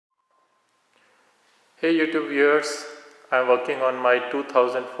Hey YouTube viewers, I'm working on my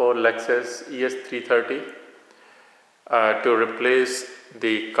 2004 Lexus ES330 to replace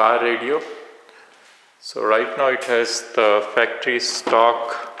the car radio. So right now it has the factory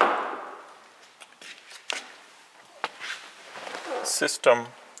stock system,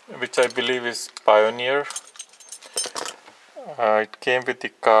 which I believe is Pioneer. It came with the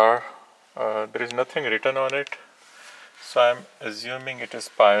car. There is nothing written on it, so I'm assuming it is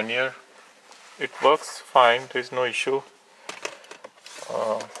Pioneer. It works fine, there is no issue.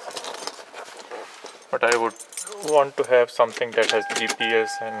 But I would want to have something that has GPS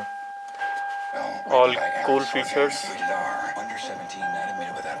and all cool features. Under 17, not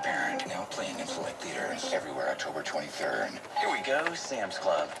admitted without a parent. Now playing in select theaters everywhere October 23rd. Here we go, Sam's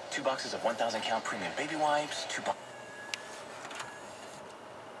Club. 2 boxes of 1,000 count premium baby wipes, 2 boxes.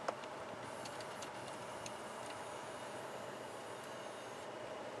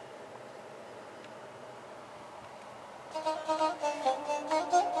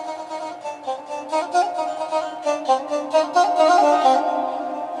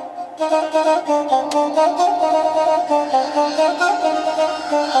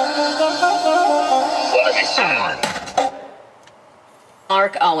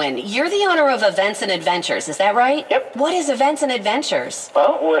 Mark Owen, you're the owner of Events and Adventures, is that right? Yep. What is Events and Adventures?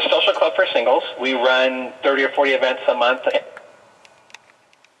 Well, we're a social club for singles. We run 30 or 40 events a month.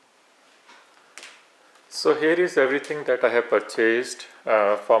 So here is everything that I have purchased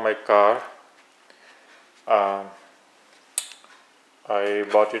for my car. I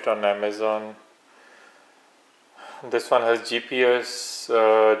bought it on Amazon. This one has GPS,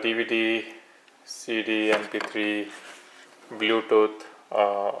 DVD, CD, MP3, Bluetooth,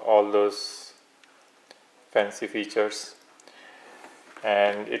 all those fancy features,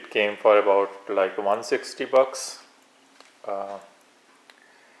 and it came for about like 160 bucks.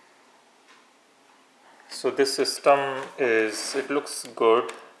 So this system it looks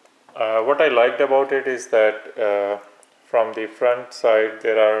good. What I liked about it is that from the front side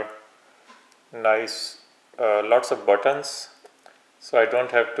there are nice lots of buttons, so I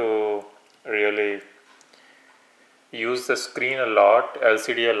don't have to really use the screen a lot,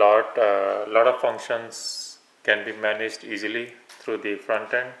 LCD a lot. A lot of functions can be managed easily through the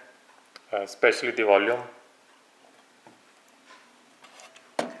front end, especially the volume.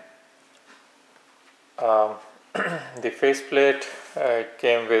 The faceplate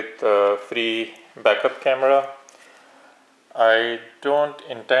came with a free backup camera. I don't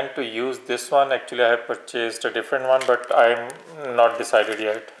intend to use this one. Actually, I have purchased a different one, but I'm not decided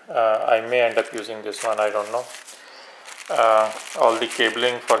yet. I may end up using this one, I don't know. All the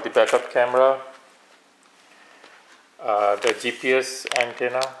cabling for the backup camera, the GPS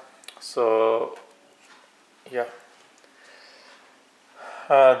antenna. So yeah,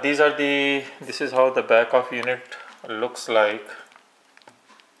 this is how the back of unit looks like.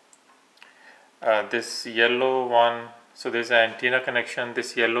 This yellow one, so there's an antenna connection.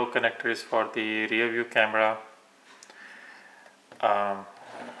 This yellow connector is for the rear view camera.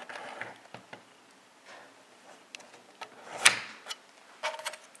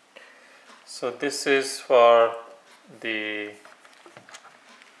 So this is for the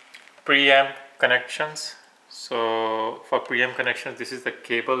preamp connections. So for preamp connections, this is the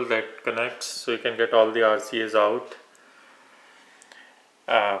cable that connects, so you can get all the RCAs out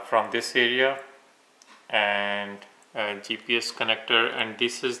from this area, and GPS connector, and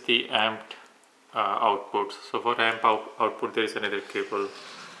this is the amped output. So for amp output there is another cable.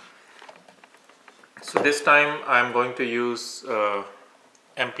 So this time I am going to use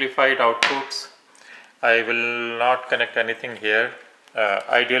amplified outputs. I will not connect anything here.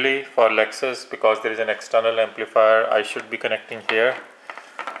 Ideally for Lexus, because there is an external amplifier, I should be connecting here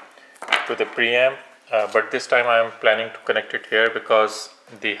to the preamp, but this time I am planning to connect it here because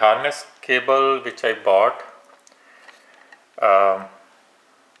the harness cable which I bought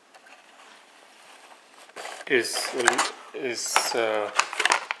is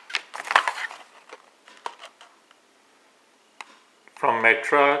from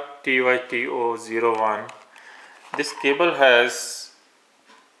Metra TYTO01. This cable has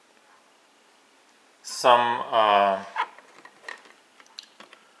some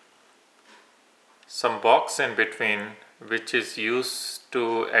box in between, which is used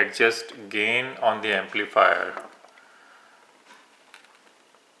to adjust gain on the amplifier.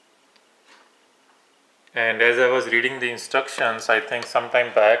 And as I was reading the instructions, I think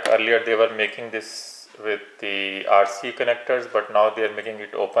sometime back earlier they were making this with the RC connectors, but now they are making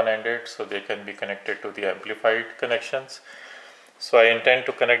it open-ended, so they can be connected to the amplified connections. So I intend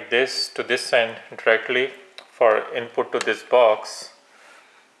to connect this to this end directly for input to this box,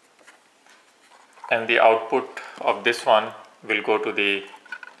 and the output of this one will go to the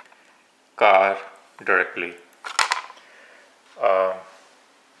car directly.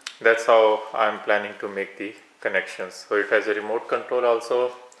 That's how I'm planning to make the connections. So it has a remote control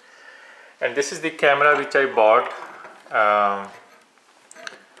also, and this is the camera which I bought.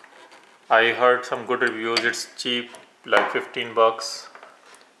 I heard some good reviews. It's cheap, like 15 bucks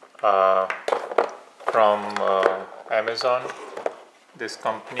from Amazon, this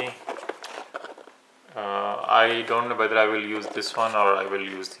company. I don't know whether I will use this one or I will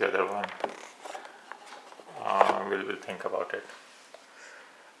use the other one. We'll think about it.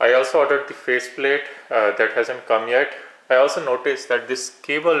 I also ordered the faceplate that hasn't come yet. I also noticed that this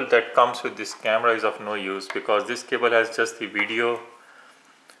cable that comes with this camera is of no use, because this cable has just the video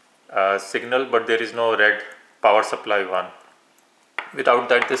signal, but there is no red power supply one. Without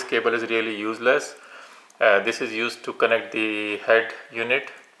that, this cable is really useless. This is used to connect the head unit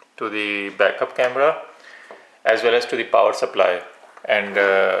to the backup camera as well as to the power supply, and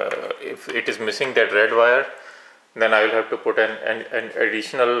if it is missing that red wire, then I will have to put an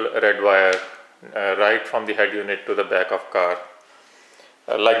additional red wire right from the head unit to the back of car,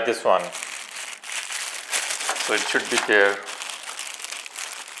 like this one. So it should be there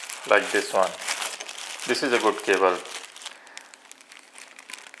like this one. This is a good cable.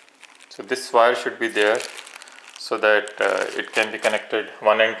 So this wire should be there, so that it can be connected,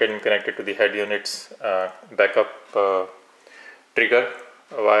 one end can be connected to the head unit's backup trigger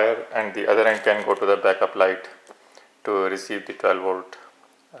wire, and the other end can go to the backup light to receive the 12 volt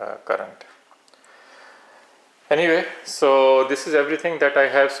current. Anyway, so this is everything that I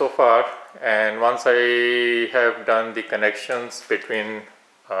have so far, and once I have done the connections between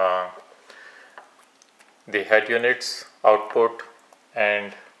the head unit's output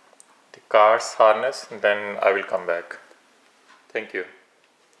and the car's harness, then I will come back. Thank you.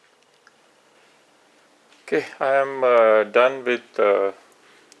 Okay, I am done with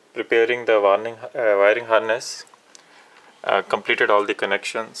preparing the wiring harness. Completed all the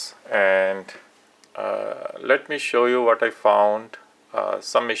connections, and let me show you what I found.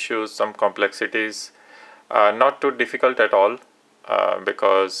 Some issues, some complexities, not too difficult at all,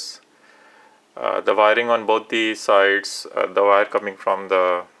 because the wiring on both the sides, the wire coming from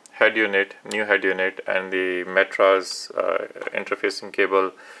the head unit, new head unit, and the Metra's interfacing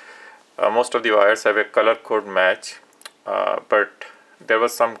cable, most of the wires have a color code match, but there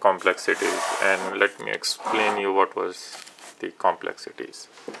was some complexities, and let me explain you what was the complexities.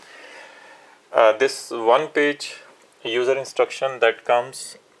 This one page user instruction that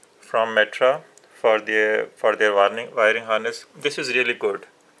comes from Metra for their wiring harness, this is really good.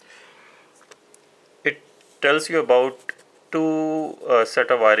 It tells you about two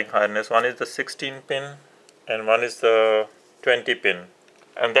set of wiring harness. One is the 16 pin and one is the 20 pin,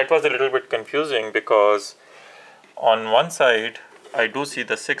 and that was a little bit confusing, because on one side I do see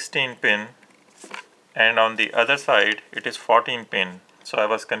the 16 pin, and on the other side it is 14 pin. So I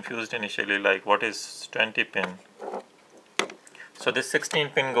was confused initially, like what is 20 pin. So this 16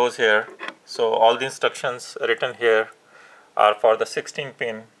 pin goes here, so all the instructions written here are for the 16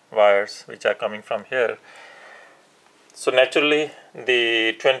 pin wires which are coming from here. So naturally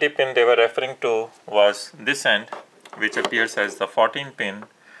the 20 pin they were referring to was this end, which appears as the 14 pin.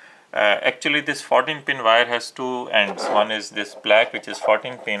 Actually this 14 pin wire has two ends. One is this black, which is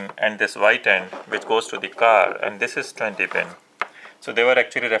 14 pin, and this white end which goes to the car, and this is 20 pin. So they were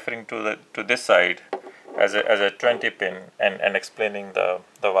actually referring to this side as a 20 pin, and explaining the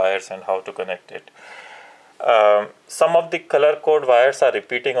wires and how to connect it. Some of the color code wires are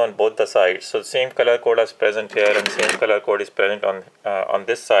repeating on both the sides. So the same color code is present here, and same color code is present on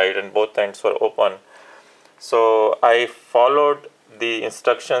this side, and both ends were open. So I followed the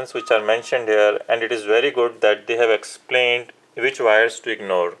instructions which are mentioned here, and it is very good that they have explained which wires to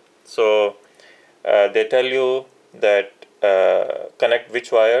ignore. So they tell you that connect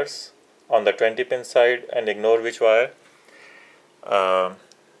which wires on the 20 pin side and ignore which wire.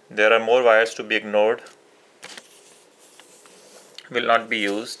 There are more wires to be ignored, will not be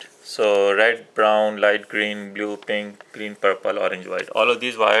used. So red, brown, light green, blue, pink, green, purple, orange, white, all of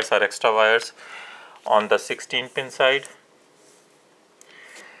these wires are extra wires on the 16 pin side.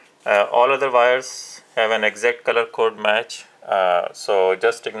 All other wires have an exact color code match, so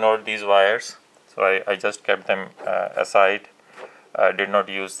just ignore these wires. So I just kept them aside, did not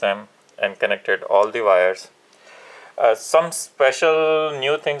use them, and connected all the wires. Some special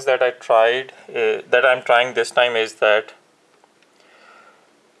new things that I tried, that I'm trying this time, is that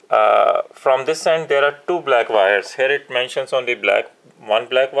from this end there are two black wires. Here it mentions only one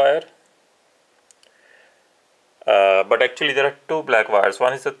black wire, but actually there are two black wires.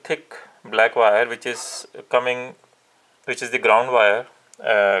 One is a thick black wire which is the ground wire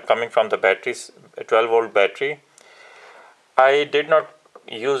coming from the batteries, 12-volt battery. I did not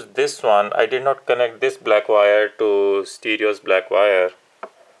use this one. I did not connect this black wire to stereo's black wire.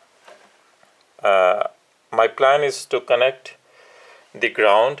 My plan is to connect the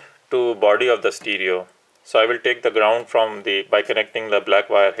ground to body of the stereo. So I will take the ground from by connecting the black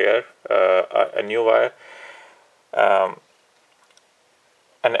wire here, a new wire, and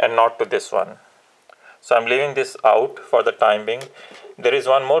not to this one. So I'm leaving this out for the time being. There is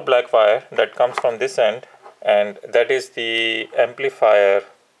one more black wire that comes from this end, and that is the amplifier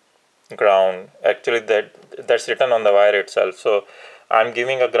ground. Actually that's written on the wire itself. So I'm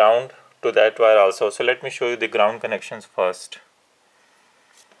giving a ground to that wire also. So let me show you the ground connections first.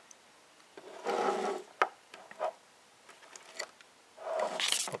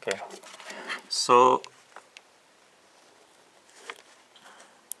 Okay, so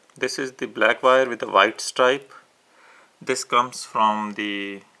this is the black wire with a white stripe. This comes from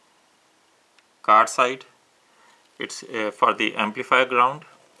the car side. It's for the amplifier ground.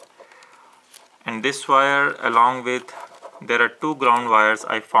 And this wire, along with, there are two ground wires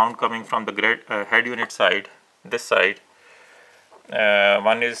I found coming from the head unit side, this side.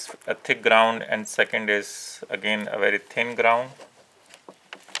 One is a thick ground and second is again a very thin ground,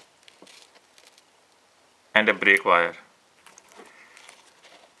 and a brake wire.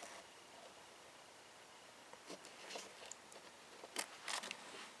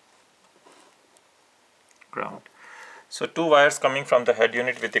 Ground. So two wires coming from the head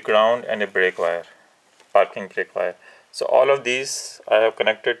unit with the ground and a brake wire, parking brake wire. So all of these I have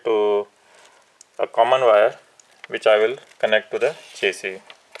connected to a common wire which I will connect to the chassis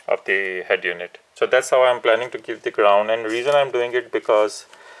of the head unit. So that's how I'm planning to give the ground, and the reason I'm doing it because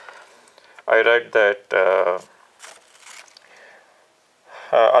I read that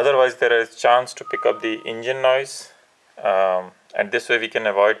otherwise there is chance to pick up the engine noise, and this way we can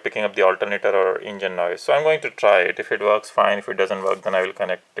avoid picking up the alternator or engine noise. So I'm going to try it. If it works, fine. If it doesn't work, then I will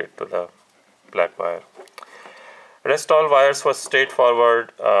connect it to the black wire. Rest all wires was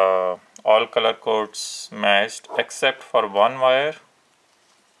straightforward, all color codes matched except for one wire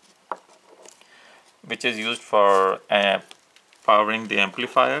which is used for powering the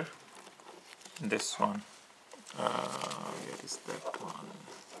amplifier. This one, where is that one?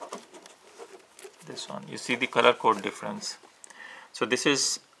 This one. You see the color code difference. So this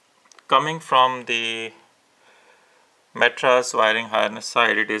is coming from the Metra's wiring harness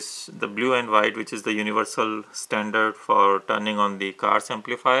side. It is the blue and white, which is the universal standard for turning on the car's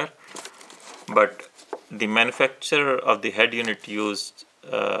amplifier, but the manufacturer of the head unit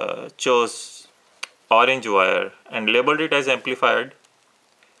chose orange wire and labeled it as amplifier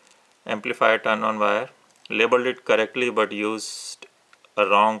turn on wire, labeled it correctly but used a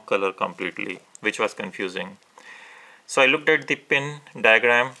wrong color completely, which was confusing. So I looked at the pin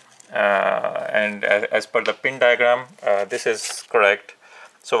diagram, and as per the pin diagram, this is correct.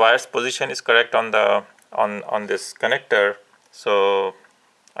 So wire's position is correct on this connector. So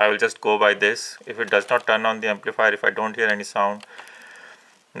I will just go by this. If it does not turn on the amplifier, if I don't hear any sound,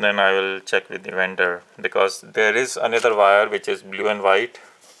 then I will check with the vendor, because there is another wire which is blue and white,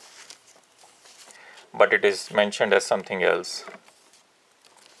 but it is mentioned as something else.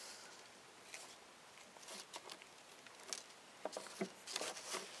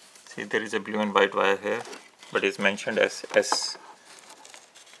 See, there is a blue and white wire here, but it's mentioned as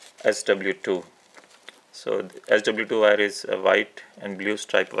SW2. So SW2 wire is a white and blue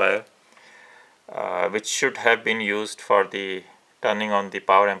stripe wire, which should have been used for the turning on the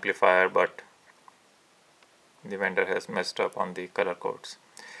power amplifier, but the vendor has messed up on the color codes.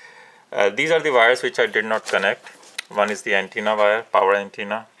 These are the wires which I did not connect. One is the antenna wire, power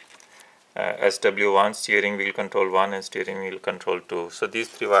antenna, SW1, steering wheel control 1 and steering wheel control 2. So these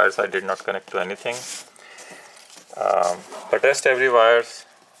three wires I did not connect to anything. But rest every wire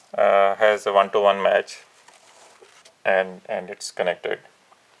has a 1-to-1 match, and it's connected.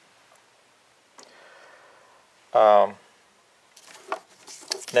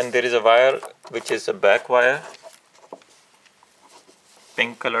 Then there is a wire which is a back wire,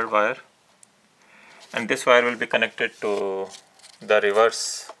 pink colored wire, and this wire will be connected to the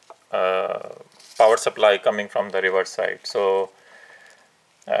reverse power supply coming from the reverse side. So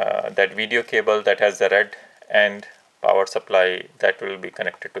that video cable that has the red end power supply, that will be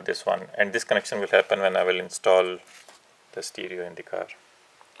connected to this one, and this connection will happen when I will install the stereo in the car.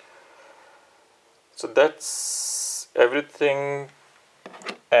 So that's everything.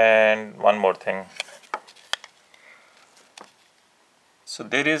 And one more thing. So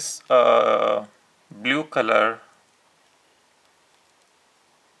there is a blue color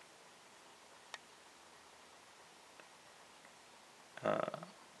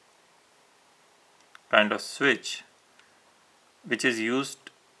kind of switch which is used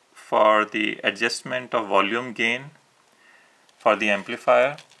for the adjustment of volume gain for the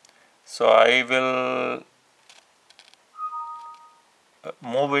amplifier. So I will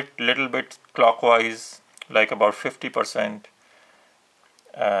move it little bit clockwise, like about 50%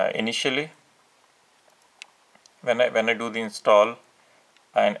 initially when I do the install,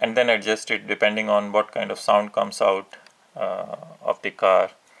 and then adjust it depending on what kind of sound comes out of the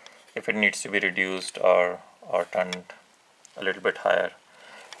car, if it needs to be reduced or turned a little bit higher.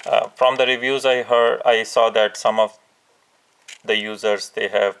 From the reviews I saw that some of the users, they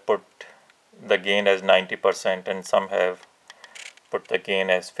have put the gain as 90% and some have put the gain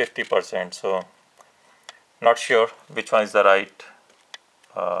as 50%. So not sure which one is the right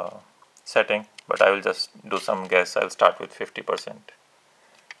setting, but I will just do some guess. I will start with 50%.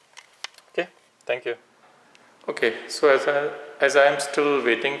 Okay, thank you. Okay, so as I am still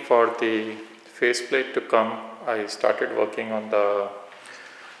waiting for the faceplate to come, I started working on the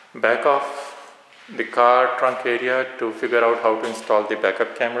back of the car trunk area to figure out how to install the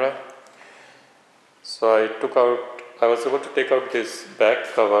backup camera. So I was able to take out this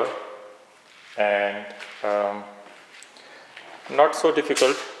back cover, and not so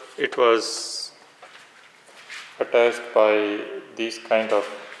difficult. It was attached by these kind of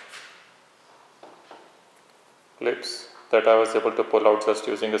clips that I was able to pull out just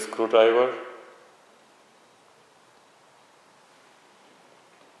using a screwdriver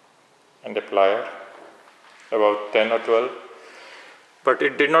and a plier, about 10 or 12. But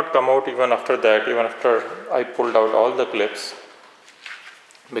it did not come out even after that, even after I pulled out all the clips,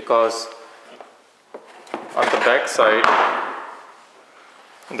 because on the back side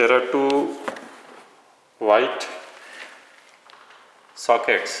there are two white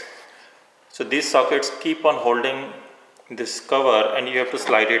sockets. So these sockets keep on holding this cover, and you have to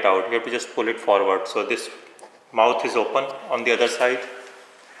slide it out. You have to just pull it forward. So this mouth is open on the other side.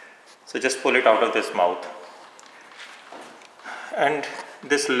 So just pull it out of this mouth. And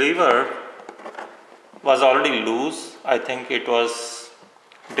this lever was already loose. I think it was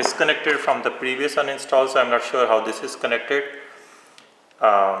disconnected from the previous uninstall, so I'm not sure how this is connected.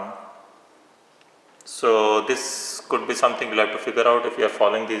 So this could be something you'll have to figure out if you are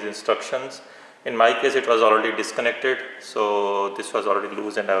following these instructions. In my case, it was already disconnected, so this was already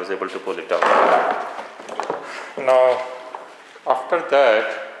loose and I was able to pull it out. Now, after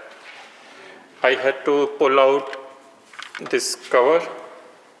that, I had to pull out this cover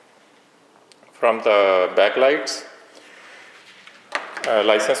from the back lights,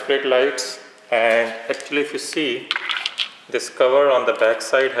 license plate lights, and actually if you see, this cover on the back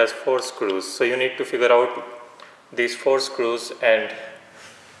side has 4 screws. So you need to figure out these 4 screws and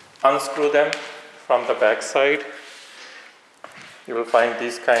unscrew them from the back side. You will find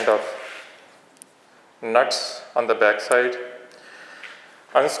these kind of nuts on the back side.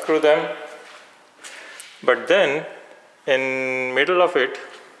 Unscrew them, but then in middle of it,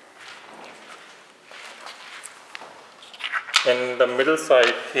 in the middle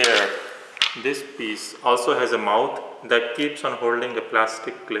side here, this piece also has a mouth that keeps on holding a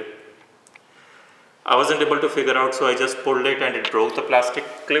plastic clip. I wasn't able to figure out, so I just pulled it and it broke the plastic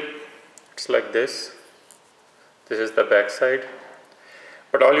clip. It's like this. This is the back side.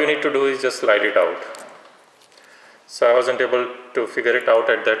 But all you need to do is just slide it out. So I wasn't able to figure it out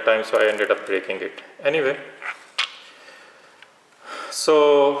at that time, so I ended up breaking it. Anyway,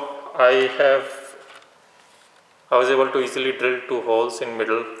 so I was able to easily drill 2 holes in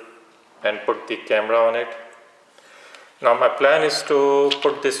middle and put the camera on it. Now my plan is to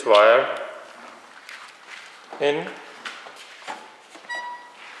put this wire in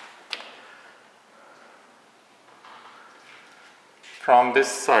from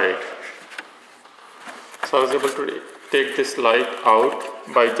this side. So I was able to take this light out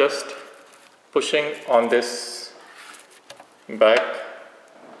by just pushing on this back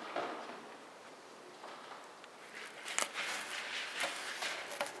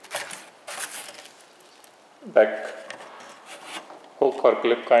hook or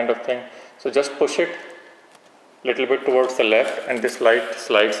clip kind of thing. So just push it little bit towards the left and this light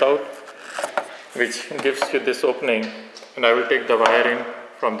slides out, which gives you this opening, and I will take the wire in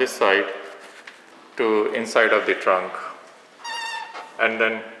from this side to inside of the trunk and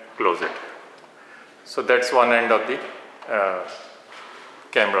then close it. So that's one end of the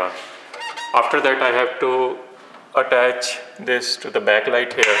camera. After that, I have to attach this to the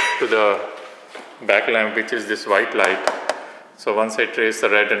backlight here, to the back lamp, which is this white light. So once I trace the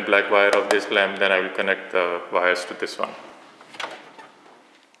red and black wire of this lamp, then I will connect the wires to this one.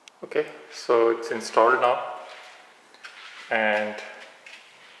 Okay, so it's installed now, and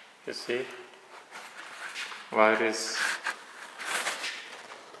you see wire is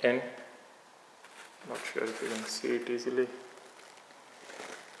in. Not sure if you can see it easily.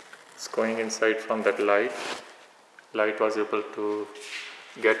 It's going inside from that light. Light was able to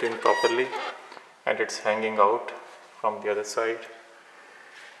get in properly, and it's hanging out from the other side.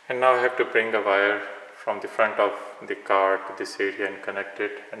 And now I have to bring the wire from the front of the car to this area and connect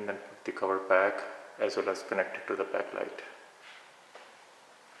it, and then put the cover back as well as connect it to the backlight.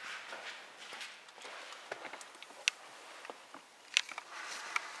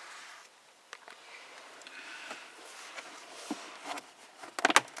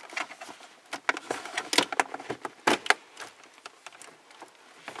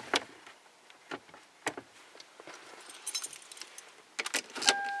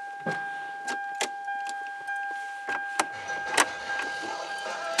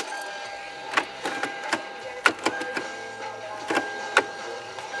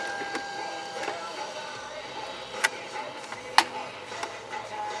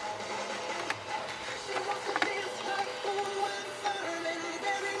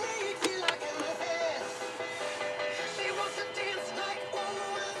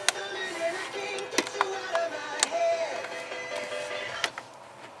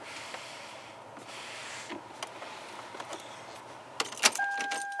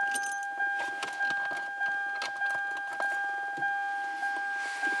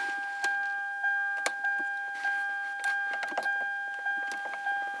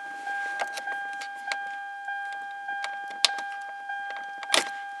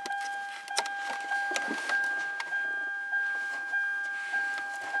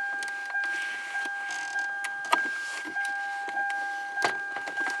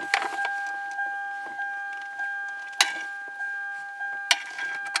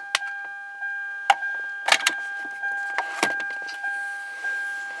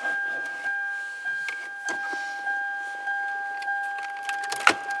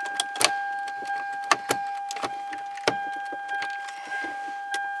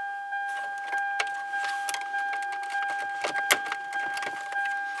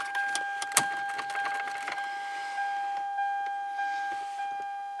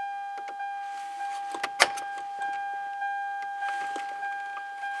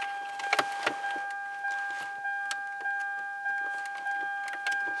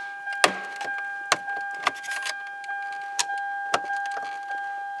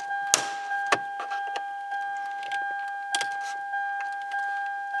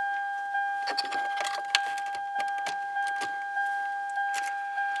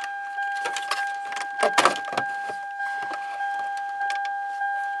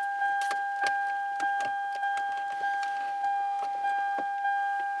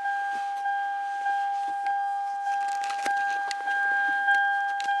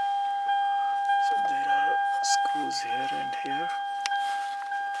 Screws here and here,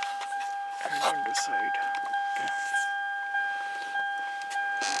 and on the side. Okay.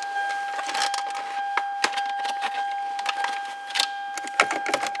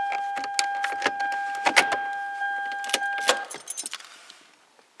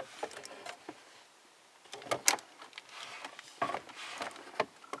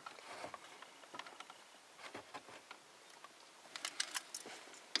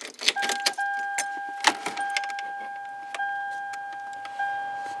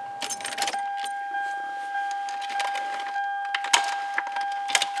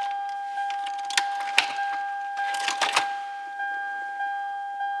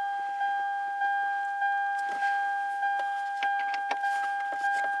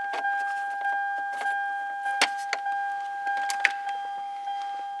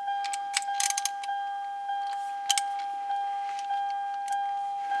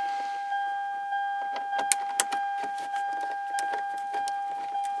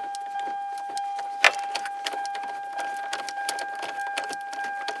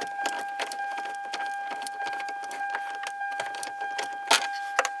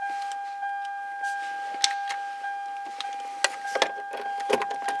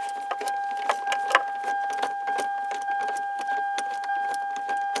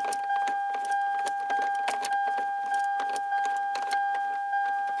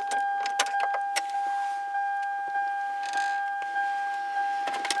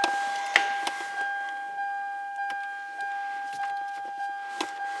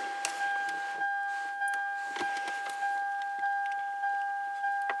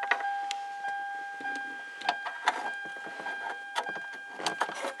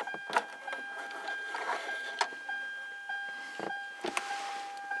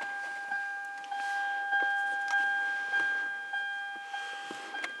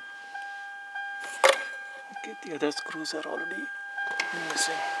 Okay, the other screws are already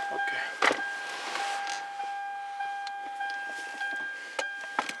missing. Okay.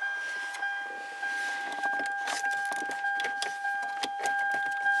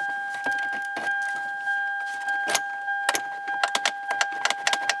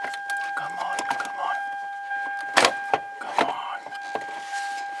 Come on, come on, come on.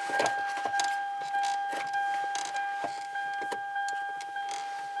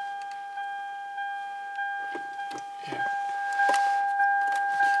 Yeah.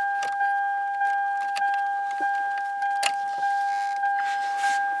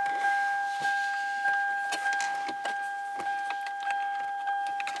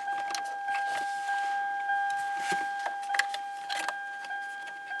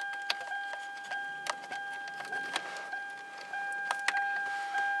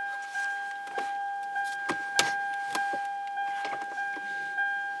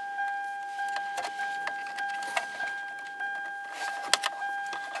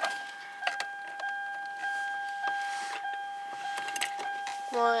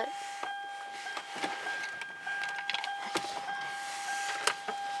 What?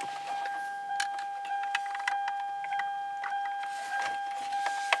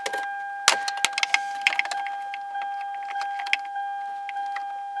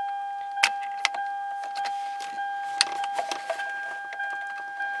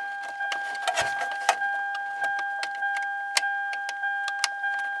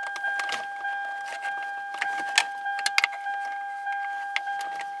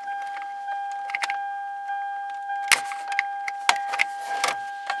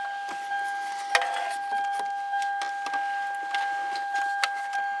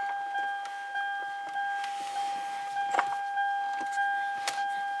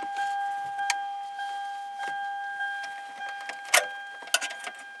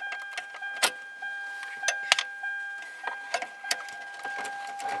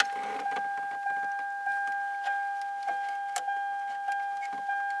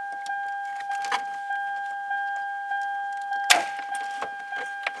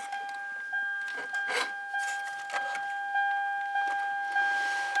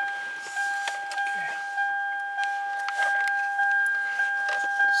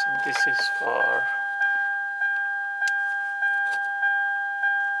 So this is for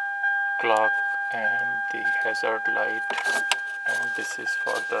clock and the hazard light, and this is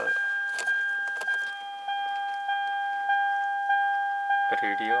for the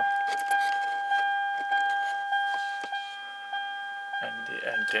radio and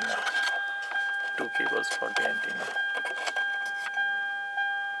the antenna. Two cables for the antenna.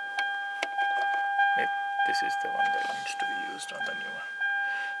 This is the one that needs to be used on the new one.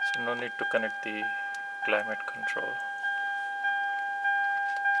 So no need to connect the climate control.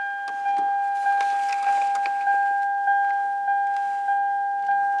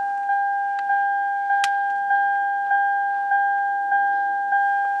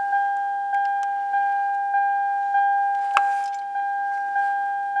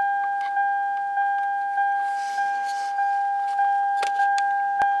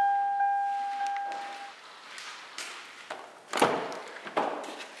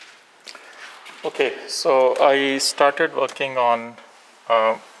 Okay, so I started working on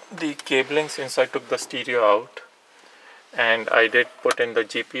the cabling since I took the stereo out, and I did put in the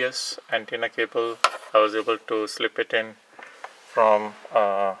GPS antenna cable. I was able to slip it in from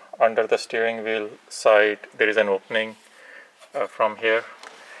under the steering wheel side. There is an opening from here,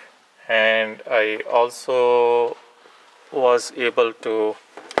 and I also was able to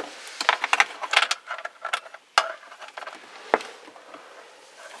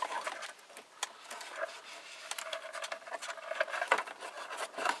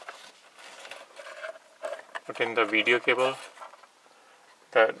put in the video cable,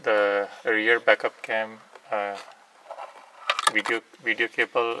 the rear backup cam video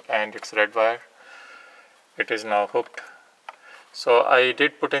cable, and its red wire. It is now hooked. So I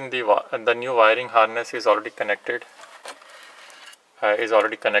did put in the new wiring harness is already connected.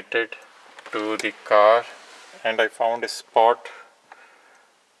 To the car, and I found a spot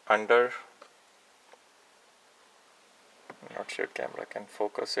under. I'm not sure camera can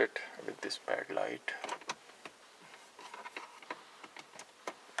focus it with this bad light.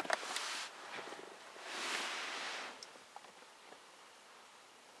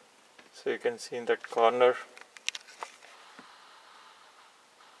 So you can see in that corner.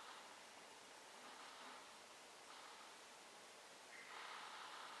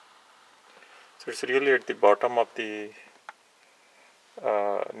 So it's really at the bottom of the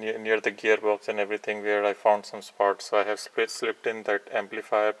near the gearbox and everything where I found some spots. So I have slipped in that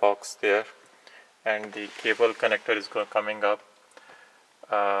amplifier box there, and the cable connector is coming up.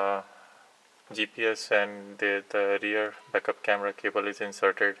 GPS and the rear backup camera cable is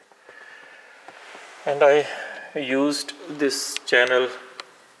inserted, and I used this channel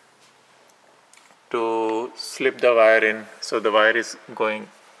to slip the wire in. So the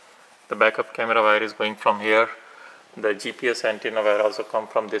backup camera wire is going from here. The GPS antenna wire also come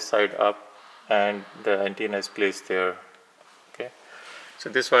from this side up, and the antenna is placed there. Okay, so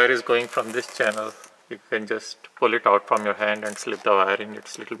this wire is going from this channel. You can just pull it out from your hand and slip the wire in.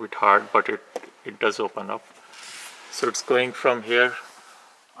 It's a little bit hard, but it does open up. So it's going from here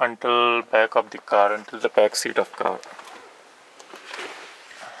until back of the car, until the back seat of car.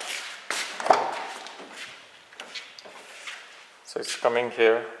 So it's coming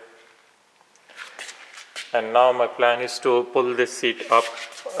here, and now my plan is to pull this seat up.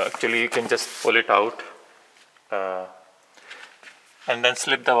 Actually, you can just pull it out and then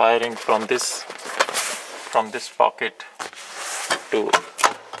slip the wiring from this pocket to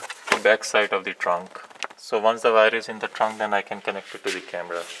the back side of the trunk. So once the wire is in the trunk, then I can connect it to the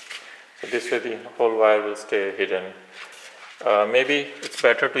camera. So this way the whole wire will stay hidden. Maybe it's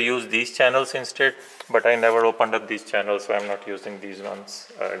better to use these channels instead, but I never opened up these channels, so I'm not using these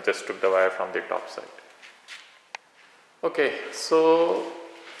ones. Just took the wire from the top side. Okay, so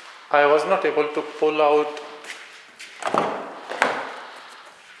I was not able to pull out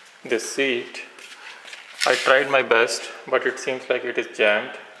this seat. I tried my best, but it seems like it is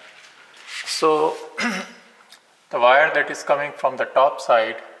jammed. So the wire that is coming from the top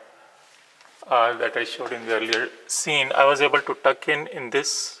side that I showed in the earlier scene, I was able to tuck in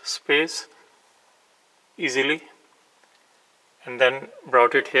this space easily, and then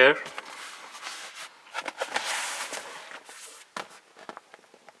brought it here,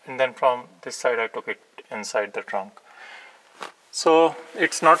 and then from this side I took it inside the trunk. So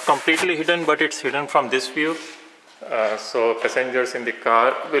it's not completely hidden, but it's hidden from this view. So passengers in the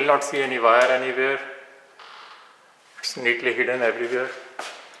car will not see any wire anywhere. It's neatly hidden everywhere.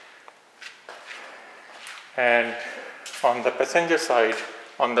 And on the passenger side,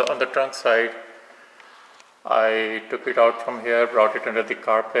 on the trunk side, I took it out from here, brought it under the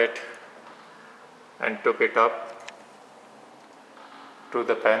carpet, and took it up to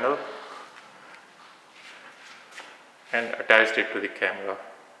the panel and attached it to the camera.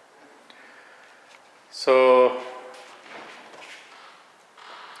 So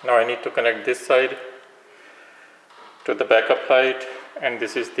now I need to connect this side to the backup light, and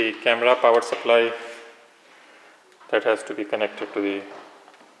this is the camera power supply that has to be connected to the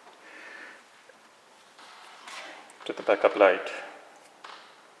backup light,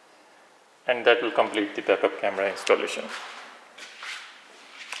 and that will complete the backup camera installation.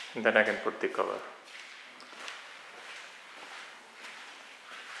 And then I can put the cover.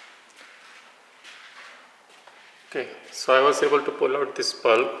 Okay, so I was able to pull out this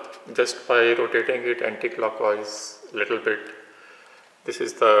bulb just by rotating it anti-clockwise a little bit. This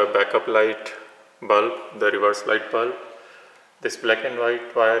is the backup light bulb, the reverse light bulb. This black and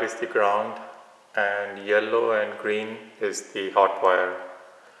white wire is the ground, and yellow and green is the hot wire.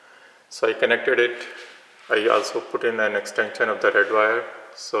 So I connected it. I also put in an extension of the red wire.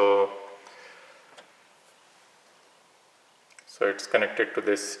 So it's connected to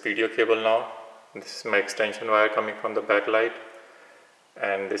this video cable now. This is my extension wire coming from the backlight,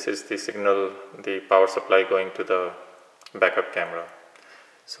 and this is the signal, the power supply going to the backup camera.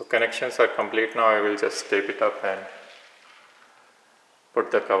 So connections are complete now. I will just tape it up and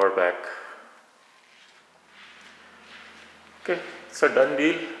put the cover back. Okay, it's a done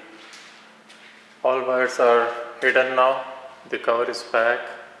deal. All wires are hidden now. The cover is back.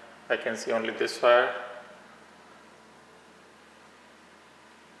 I can see only this wire.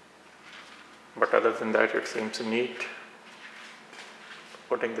 But other than that, it seems neat.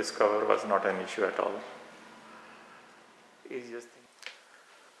 Putting this cover was not an issue at all. Easiest thing.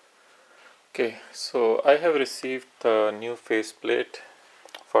 Okay, so I have received the new faceplate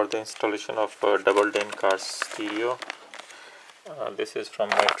for the installation of a double din car stereo. This is from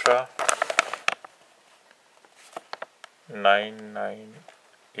Metra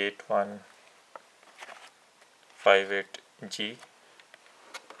 998158G,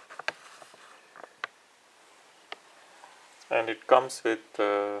 and it comes with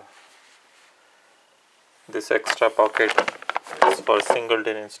this extra pocket for single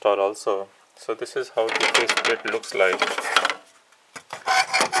din install also. So this is how the faceplate looks like.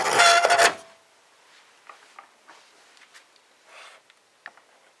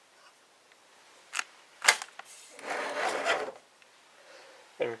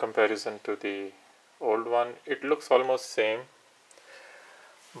 In comparison to the old one, it looks almost same,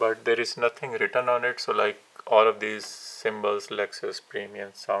 but there is nothing written on it. So like all of these symbols, Lexus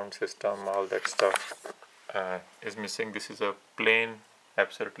premium sound system, all that stuff is missing. This is a plain,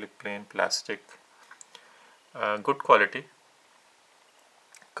 absolutely plain plastic, good quality.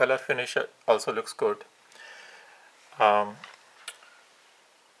 Color finish also looks good. One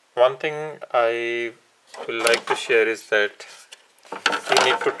thing I would like to share is that you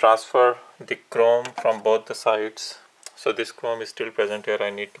need to transfer the chrome from both the sides. So this chrome is still present here. I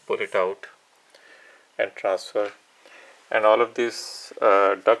need to pull it out and transfer. And all of these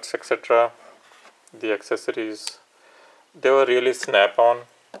ducts, etc., the accessories, they were really snap-on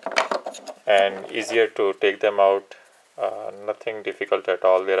and easier to take them out. Nothing difficult at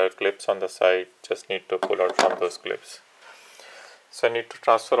all. There are clips on the side, just need to pull out from those clips. So I need to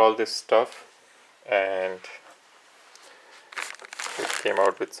transfer all this stuff, and it came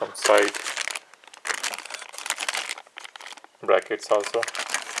out with some side brackets also.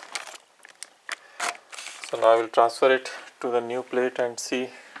 So now I will transfer it to the new plate and see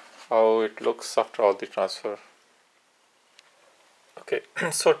how it looks after all the transfer. Okay,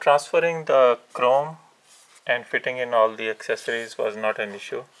 so transferring the chrome and fitting in all the accessories was not an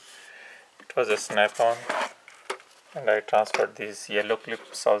issue. It was a snap-on, and I transferred these yellow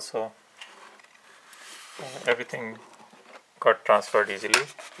clips also. Everything got transferred easily,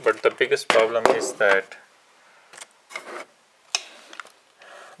 but the biggest problem is that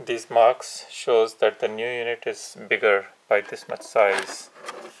these marks shows that the new unit is bigger by this much size.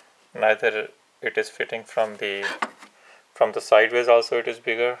 Neither it is fitting from the sideways also it is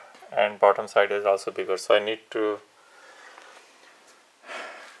bigger, and bottom side is also bigger. So I need to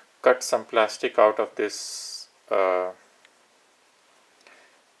cut some plastic out of this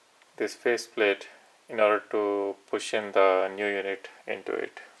this faceplate in order to push in the new unit into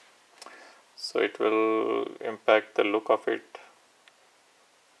it. So it will impact the look of it.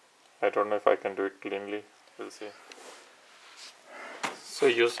 I don't know if I can do it cleanly. We'll see. So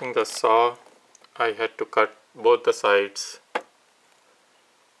using the saw, I had to cut both the sides.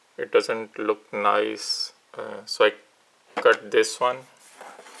 It doesn't look nice, so I cut this one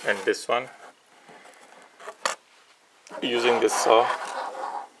and this one using this saw,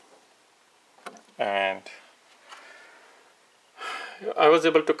 and I was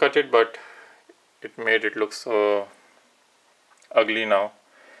able to cut it, but it made it look so ugly now.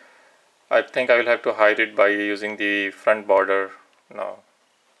 I think I will have to hide it by using the front border now.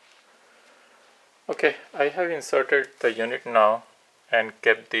 Okay, I have inserted the unit now and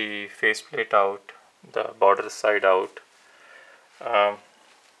kept the faceplate out, the border side out.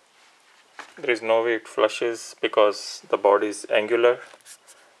 There is no way it flushes because the body is angular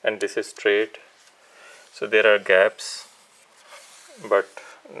and this is straight. So there are gaps, but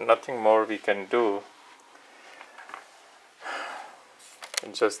nothing more we can do.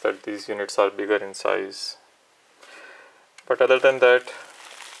 It's just that these units are bigger in size. But other than that,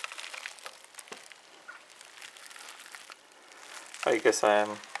 I guess I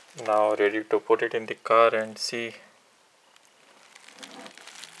am now ready to put it in the car and see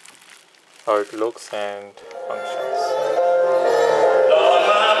how it looks and functions.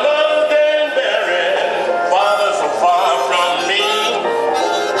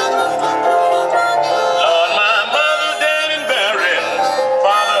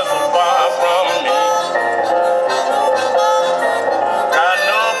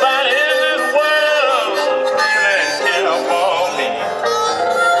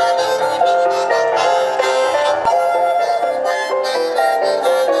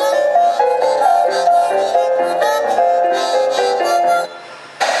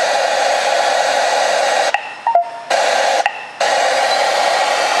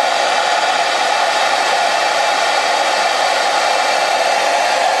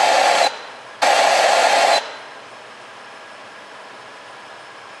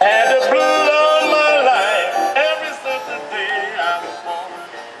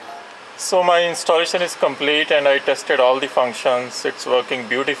 So my installation is complete and I tested all the functions. It's working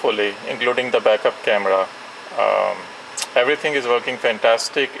beautifully, including the backup camera. Everything is working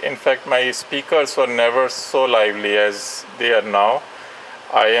fantastic. In fact, my speakers were never so lively as they are now.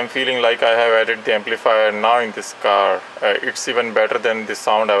 I am feeling like I have added the amplifier now in this car. It's even better than the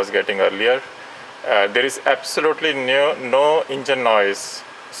sound I was getting earlier. There is absolutely no engine noise.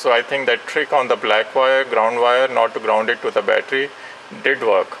 So I think that trick on the black wire, ground wire, not to ground it to the battery, did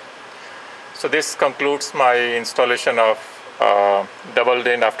work. So this concludes my installation of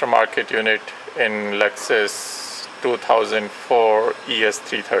double-din aftermarket unit in Lexus 2004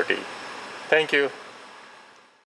 ES330. Thank you.